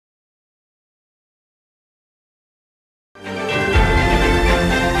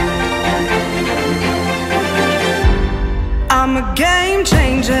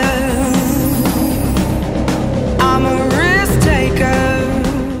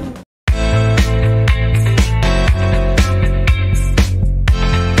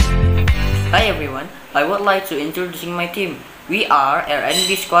would like to introduce my team. We are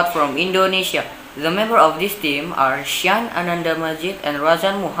R&D squad from Indonesia. The members of this team are Syan Ananda Majid and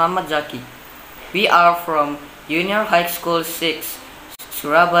Razan Muhammad Zaki. We are from Junior High School 6,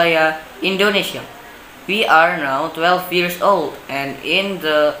 Surabaya, Indonesia. We are now 12 years old and in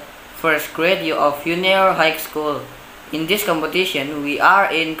the first grade of Junior High School. In this competition, we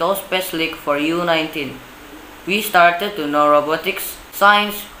are in CoSpace League for U19. We started to know robotics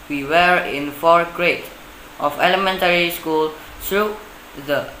since we were in 4th grade of elementary school through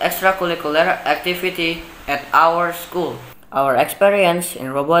the extracurricular activity at our school. Our experience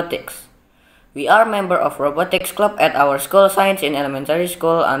in robotics. We are member of robotics club at our school since in elementary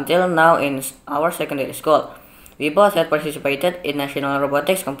school until now in our secondary school. We both had participated in national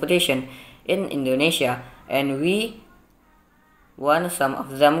robotics competition in Indonesia and we won some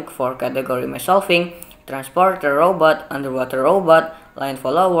of them for category math solving, transporter robot, underwater robot, line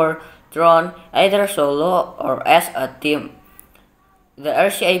follower, drone, either solo or as a team. The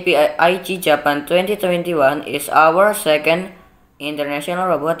RCAP Aichi Japan 2021 is our second international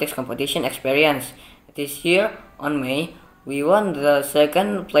robotics competition experience. This year, on May, we won the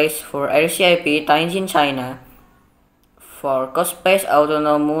second place for RCAP Tianjin, China for CoSpace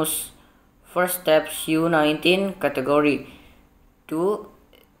Autonomous First Steps U19 category. Due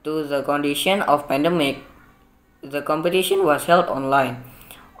to the condition of pandemic, the competition was held online.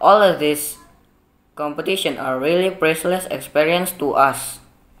 All of these competitions are really priceless experience to us.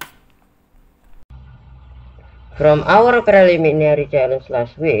 From our preliminary challenge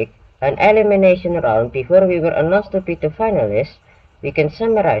last week, an elimination round before we were announced to be the finalists, we can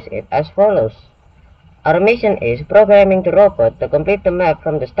summarize it as follows. Our mission is programming the robot to complete the map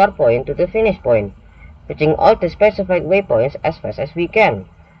from the start point to the finish point, reaching all the specified waypoints as fast as we can.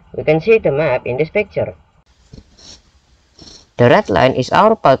 We can see the map in this picture. The red line is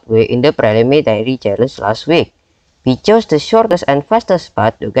our pathway in the preliminary challenge last week. We chose the shortest and fastest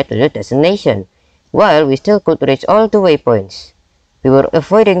path to get to the destination, while we still could reach all the waypoints. We were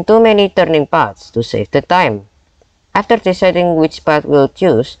avoiding too many turning paths to save the time. After deciding which path we'll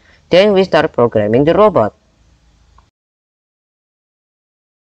choose, then we start programming the robot.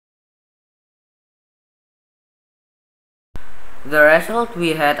 The result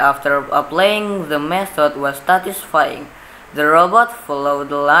we had after applying the method was satisfying. The robot followed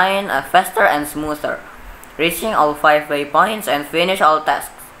the line faster and smoother, reaching all 5 waypoints and finished all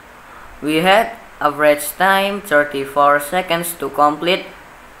tasks. We had average time 34 seconds to complete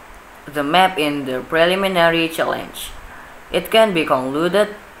the map in the preliminary challenge. It can be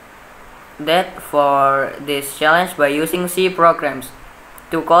concluded that for this challenge by using C programs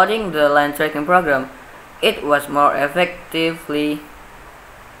to coding the line tracking program, it was more effectively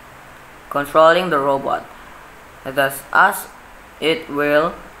controlling the robot, thus as it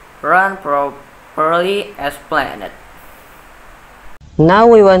will run properly as planned. Now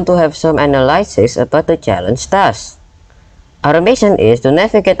we want to have some analysis about the challenge task. Our mission is to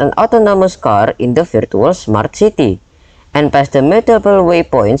navigate an autonomous car in the virtual smart city and pass the multiple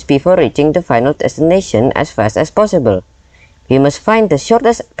waypoints before reaching the final destination as fast as possible. We must find the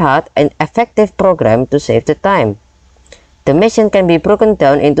shortest path and effective program to save the time. The mission can be broken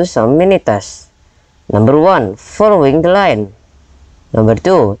down into some mini tasks. Number 1. Following the line. Number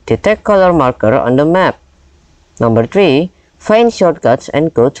 2. Detect color marker on the map. Number 3. Find shortcuts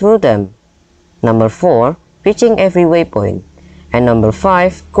and go through them. Number 4. Reaching every waypoint. And number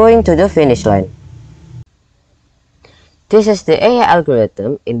 5. Going to the finish line. This is the AI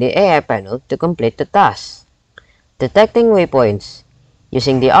algorithm in the AI panel to complete the task. Detecting waypoints.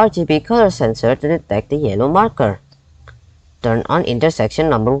 Using the RGB color sensor to detect the yellow marker. Turn on intersection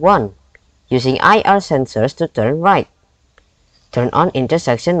number 1. Using IR sensors to turn right. Turn on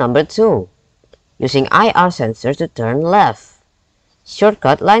intersection number 2. Using IR sensors to turn left.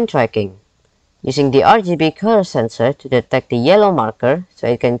 Shortcut line tracking. Using the RGB color sensor to detect the yellow marker so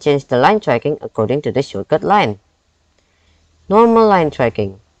it can change the line tracking according to the shortcut line. Normal line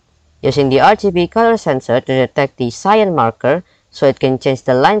tracking. Using the RGB color sensor to detect the cyan marker so it can change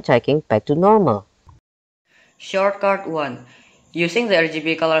the line tracking back to normal. Shortcut 1. Using the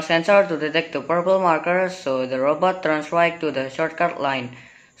RGB color sensor to detect the purple marker so the robot turns right to the shortcut line.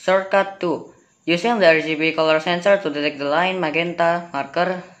 Shortcut 2. Using the RGB color sensor to detect the line magenta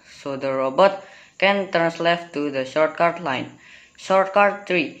marker so the robot can turn left to the shortcut line. Shortcut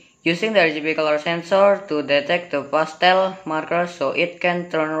 3. Using the RGB color sensor to detect the pastel marker so it can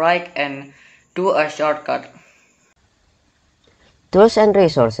turn right and do a shortcut. Tools and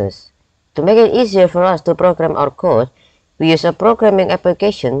resources. To make it easier for us to program our code, we use a programming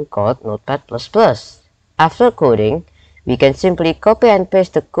application called Notepad++. After coding, we can simply copy and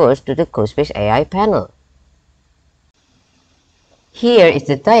paste the code to the CoSpace AI panel. Here is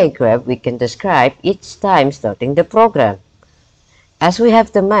the diagram we can describe each time starting the program. As we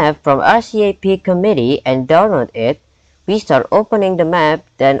have the map from RCAP committee and download it, we start opening the map,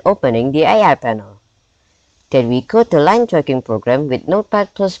 then opening the AI panel. Then we code the line tracking program with Notepad++,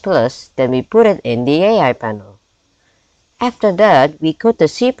 then we put it in the AI panel. After that, we code the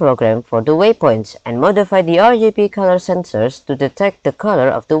C program for the waypoints and modify the RGB color sensors to detect the color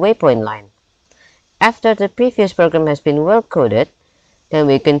of the waypoint line. After the previous program has been well coded, then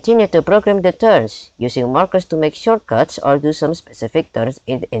we continue to program the turns, using markers to make shortcuts or do some specific turns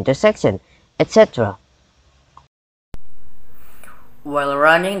in the intersection, etc. While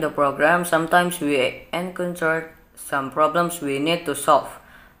running the program, sometimes we encounter some problems we need to solve.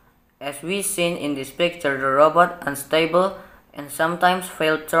 As we seen in this picture, the robot unstable and sometimes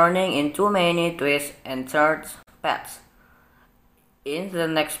fail turning in too many twists and turns paths. In the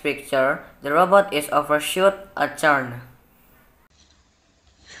next picture, the robot is overshoot a turn.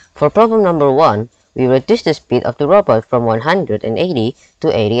 For problem number 1, we reduce the speed of the robot from 180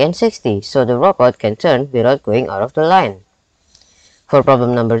 to 80 and 60 so the robot can turn without going out of the line. For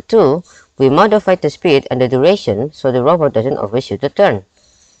problem number 2, we modify the speed and the duration so the robot doesn't overshoot the turn.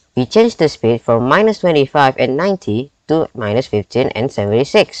 We change the speed from -25 and 90 to -15 and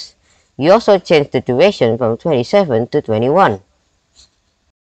 76. We also change the duration from 27 to 21.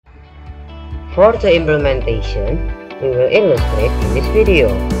 For the implementation, we will illustrate in this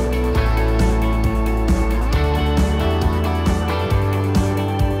video.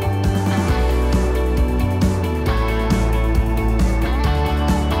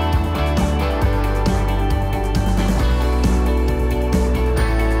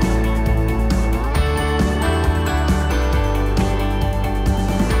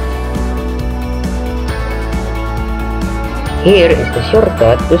 Here is the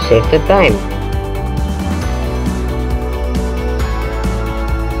shortcut to save the time.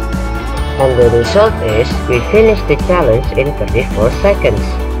 And the result is we finished the challenge in 34 seconds.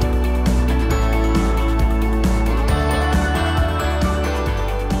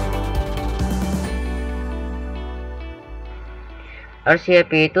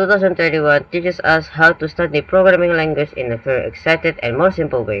 RCAP 2021 teaches us how to study programming language in a very excited and more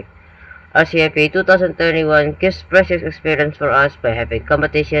simple way. RCAP 2021 gives precious experience for us by having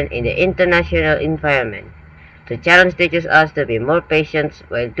competition in the international environment. The challenge teaches us to be more patient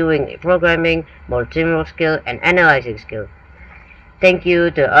while doing programming, more teamwork skill, and analyzing skill. Thank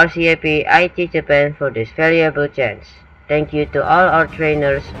you to RCAP Aichi Japan for this valuable chance. Thank you to all our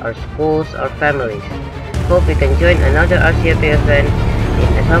trainers, our schools, our families. Hope we can join another RCAP event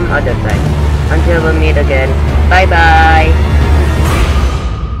in some other time. Until we meet again, bye bye!